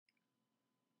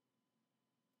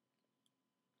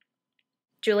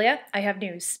Julia, I have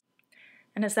news.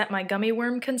 And it's that my gummy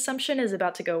worm consumption is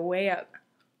about to go way up.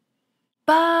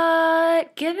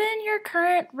 But given your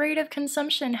current rate of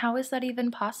consumption, how is that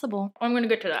even possible? I'm going to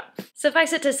get to that.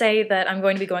 Suffice it to say that I'm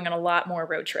going to be going on a lot more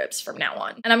road trips from now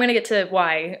on. And I'm going to get to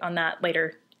why on that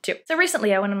later too. So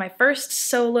recently I went on my first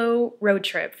solo road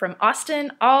trip from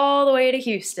Austin all the way to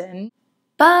Houston.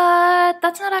 But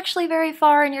that's not actually very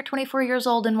far and you're 24 years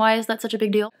old, and why is that such a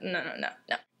big deal? No.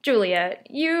 Julia,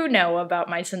 you know about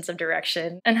my sense of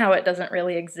direction and how it doesn't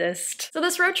really exist. So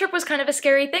this road trip was kind of a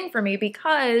scary thing for me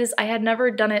because I had never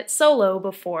done it solo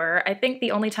before. I think the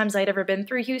only times I'd ever been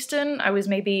through Houston, I was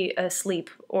maybe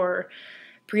asleep or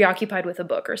preoccupied with a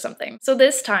book or something. So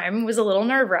this time was a little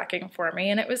nerve-wracking for me,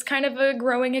 and it was kind of a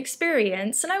growing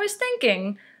experience, and I was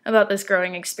thinking about this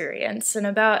growing experience and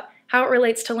about how it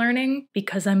relates to learning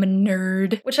because I'm a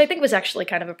nerd, which I think was actually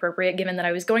kind of appropriate given that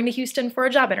I was going to Houston for a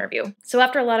job interview. So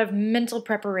after a lot of mental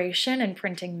preparation and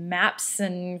printing maps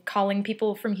and calling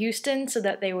people from Houston so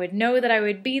that they would know that I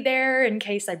would be there in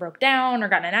case I broke down or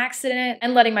got in an accident,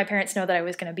 and letting my parents know that I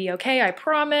was going to be okay, I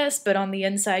promise, but on the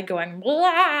inside going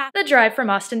blah, the drive from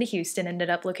Austin to Houston ended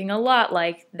up looking a lot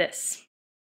like this.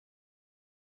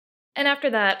 And after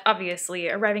that, obviously,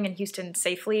 arriving in Houston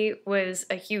safely was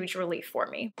a huge relief for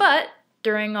me. But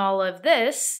during all of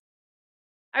this,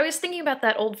 I was thinking about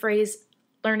that old phrase,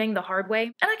 learning the hard way.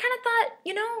 And I kind of thought,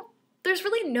 you know, there's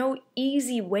really no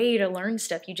easy way to learn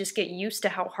stuff. You just get used to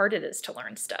how hard it is to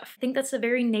learn stuff. I think that's the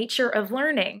very nature of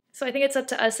learning. So I think it's up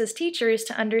to us as teachers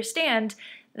to understand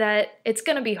that it's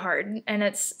gonna be hard and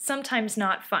it's sometimes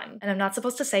not fun. And I'm not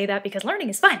supposed to say that because learning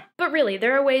is fun. But really,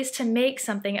 there are ways to make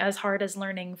something as hard as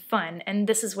learning fun, and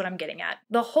this is what I'm getting at.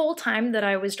 The whole time that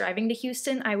I was driving to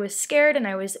Houston, I was scared and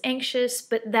I was anxious,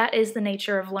 but that is the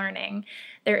nature of learning.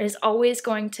 There is always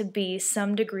going to be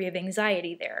some degree of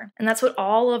anxiety there. And that's what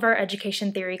all of our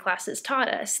education theory classes taught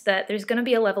us, that there's going to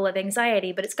be a level of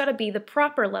anxiety, but it's got to be the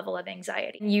proper level of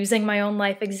anxiety. Using my own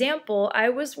life example, I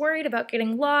was worried about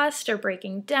getting lost or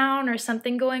breaking down or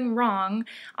something going wrong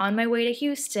on my way to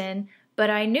Houston, but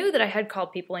I knew that I had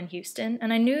called people in Houston,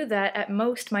 and I knew that at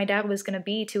most my dad was going to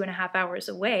be 2.5 hours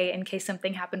away in case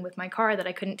something happened with my car that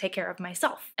I couldn't take care of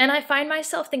myself. And I find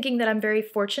myself thinking that I'm very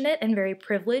fortunate and very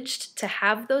privileged to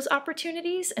have those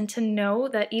opportunities and to know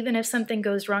that even if something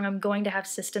goes wrong, I'm going to have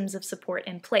systems of support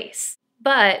in place.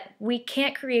 But we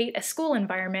can't create a school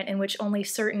environment in which only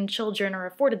certain children are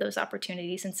afforded those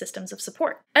opportunities and systems of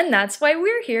support. And that's why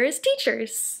we're here as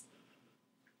teachers.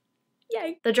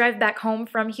 Yay. The drive back home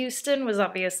from Houston was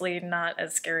obviously not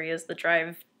as scary as the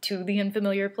drive to the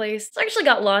unfamiliar place. So I actually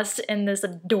got lost in this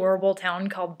adorable town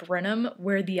called Brenham,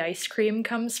 where the ice cream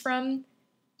comes from.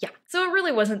 Yeah, so it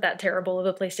really wasn't that terrible of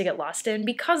a place to get lost in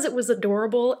because it was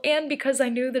adorable and because I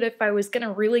knew that if I was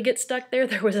gonna really get stuck there,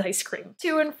 there was ice cream.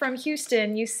 To and from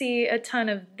Houston, you see a ton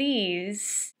of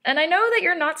these. And I know that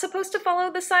you're not supposed to follow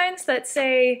the signs that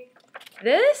say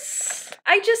this.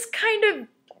 I just kind of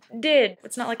did.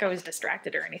 It's not like I was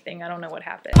distracted or anything. I don't know what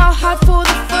happened. My heart for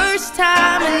the first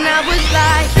time and I was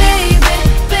like,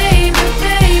 baby,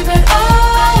 baby, baby,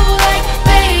 oh, like,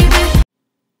 baby.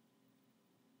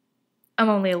 I'm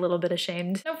only a little bit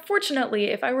ashamed. Now, fortunately,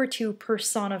 if I were to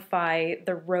personify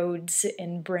the roads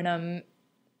in Brenham,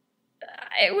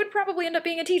 it would probably end up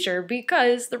being a teacher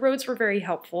because the roads were very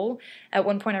helpful. At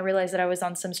one point I realized that I was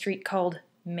on some street called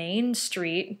Main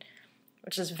Street,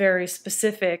 which is very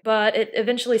specific, but it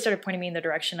eventually started pointing me in the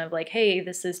direction of like, hey,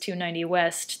 this is 290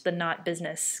 West, the not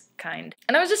business kind.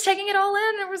 And I was just taking it all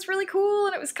in, and it was really cool,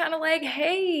 and it was kind of like,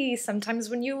 hey,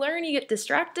 sometimes when you learn, you get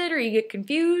distracted or you get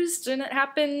confused, and it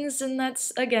happens, and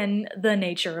that's, again, the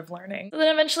nature of learning. So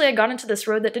then eventually I got into this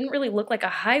road that didn't really look like a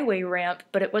highway ramp,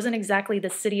 but it wasn't exactly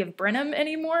the city of Brenham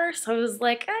anymore, so I was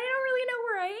like, I don't really know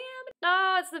where I am.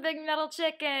 Oh, it's the big metal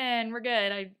chicken. We're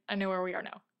good. I know where we are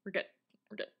now. We're good.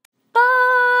 We're good. But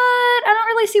I don't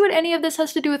really see what any of this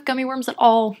has to do with gummy worms at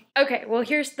all. Okay, well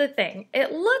here's the thing.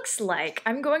 It looks like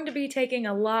I'm going to be taking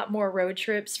a lot more road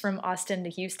trips from Austin to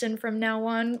Houston from now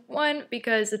on. One,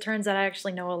 because it turns out I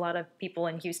actually know a lot of people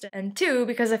in Houston. And two,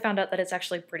 because I found out that it's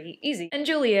actually pretty easy. And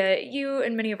Julia, you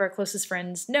and many of our closest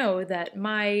friends know that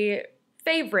my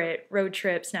favorite road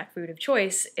trip snack food of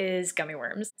choice is gummy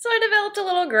worms. So I developed a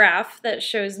little graph that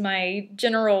shows my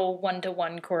general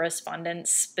one-to-one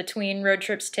correspondence between road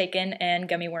trips taken and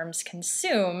gummy worms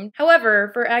consumed. However,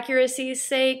 for accuracy's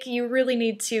sake, you really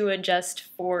need to adjust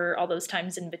for all those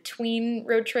times in between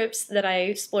road trips that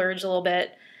I splurge a little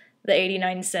bit, the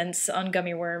 89 cents on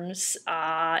gummy worms,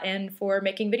 and for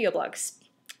making video blogs.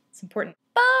 It's important.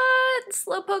 But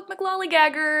Slowpoke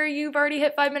McLolligagger, you've already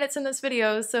hit 5 minutes in this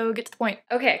video, so get to the point.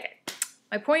 Okay.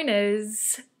 My point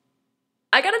is,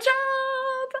 I got a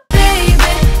job!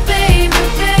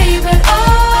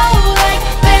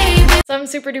 So I'm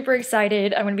super duper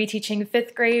excited. I'm going to be teaching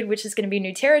 5th grade, which is going to be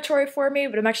new territory for me,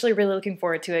 but I'm actually really looking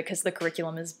forward to it because the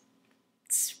curriculum is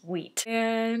sweet.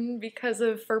 And because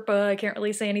of FERPA, I can't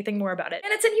really say anything more about it.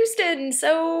 And it's in Houston,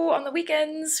 so on the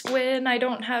weekends when I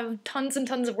don't have tons and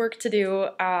tons of work to do,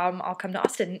 I'll come to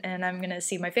Austin and I'm gonna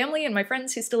see my family and my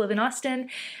friends who still live in Austin.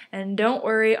 And don't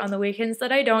worry, on the weekends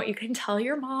that I don't, you can tell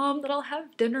your mom that I'll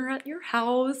have dinner at your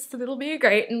house and it'll be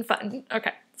great and fun.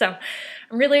 Okay, so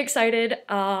I'm really excited.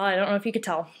 I don't know if you could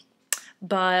tell,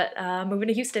 but moving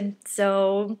to Houston,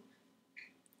 so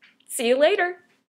see you later.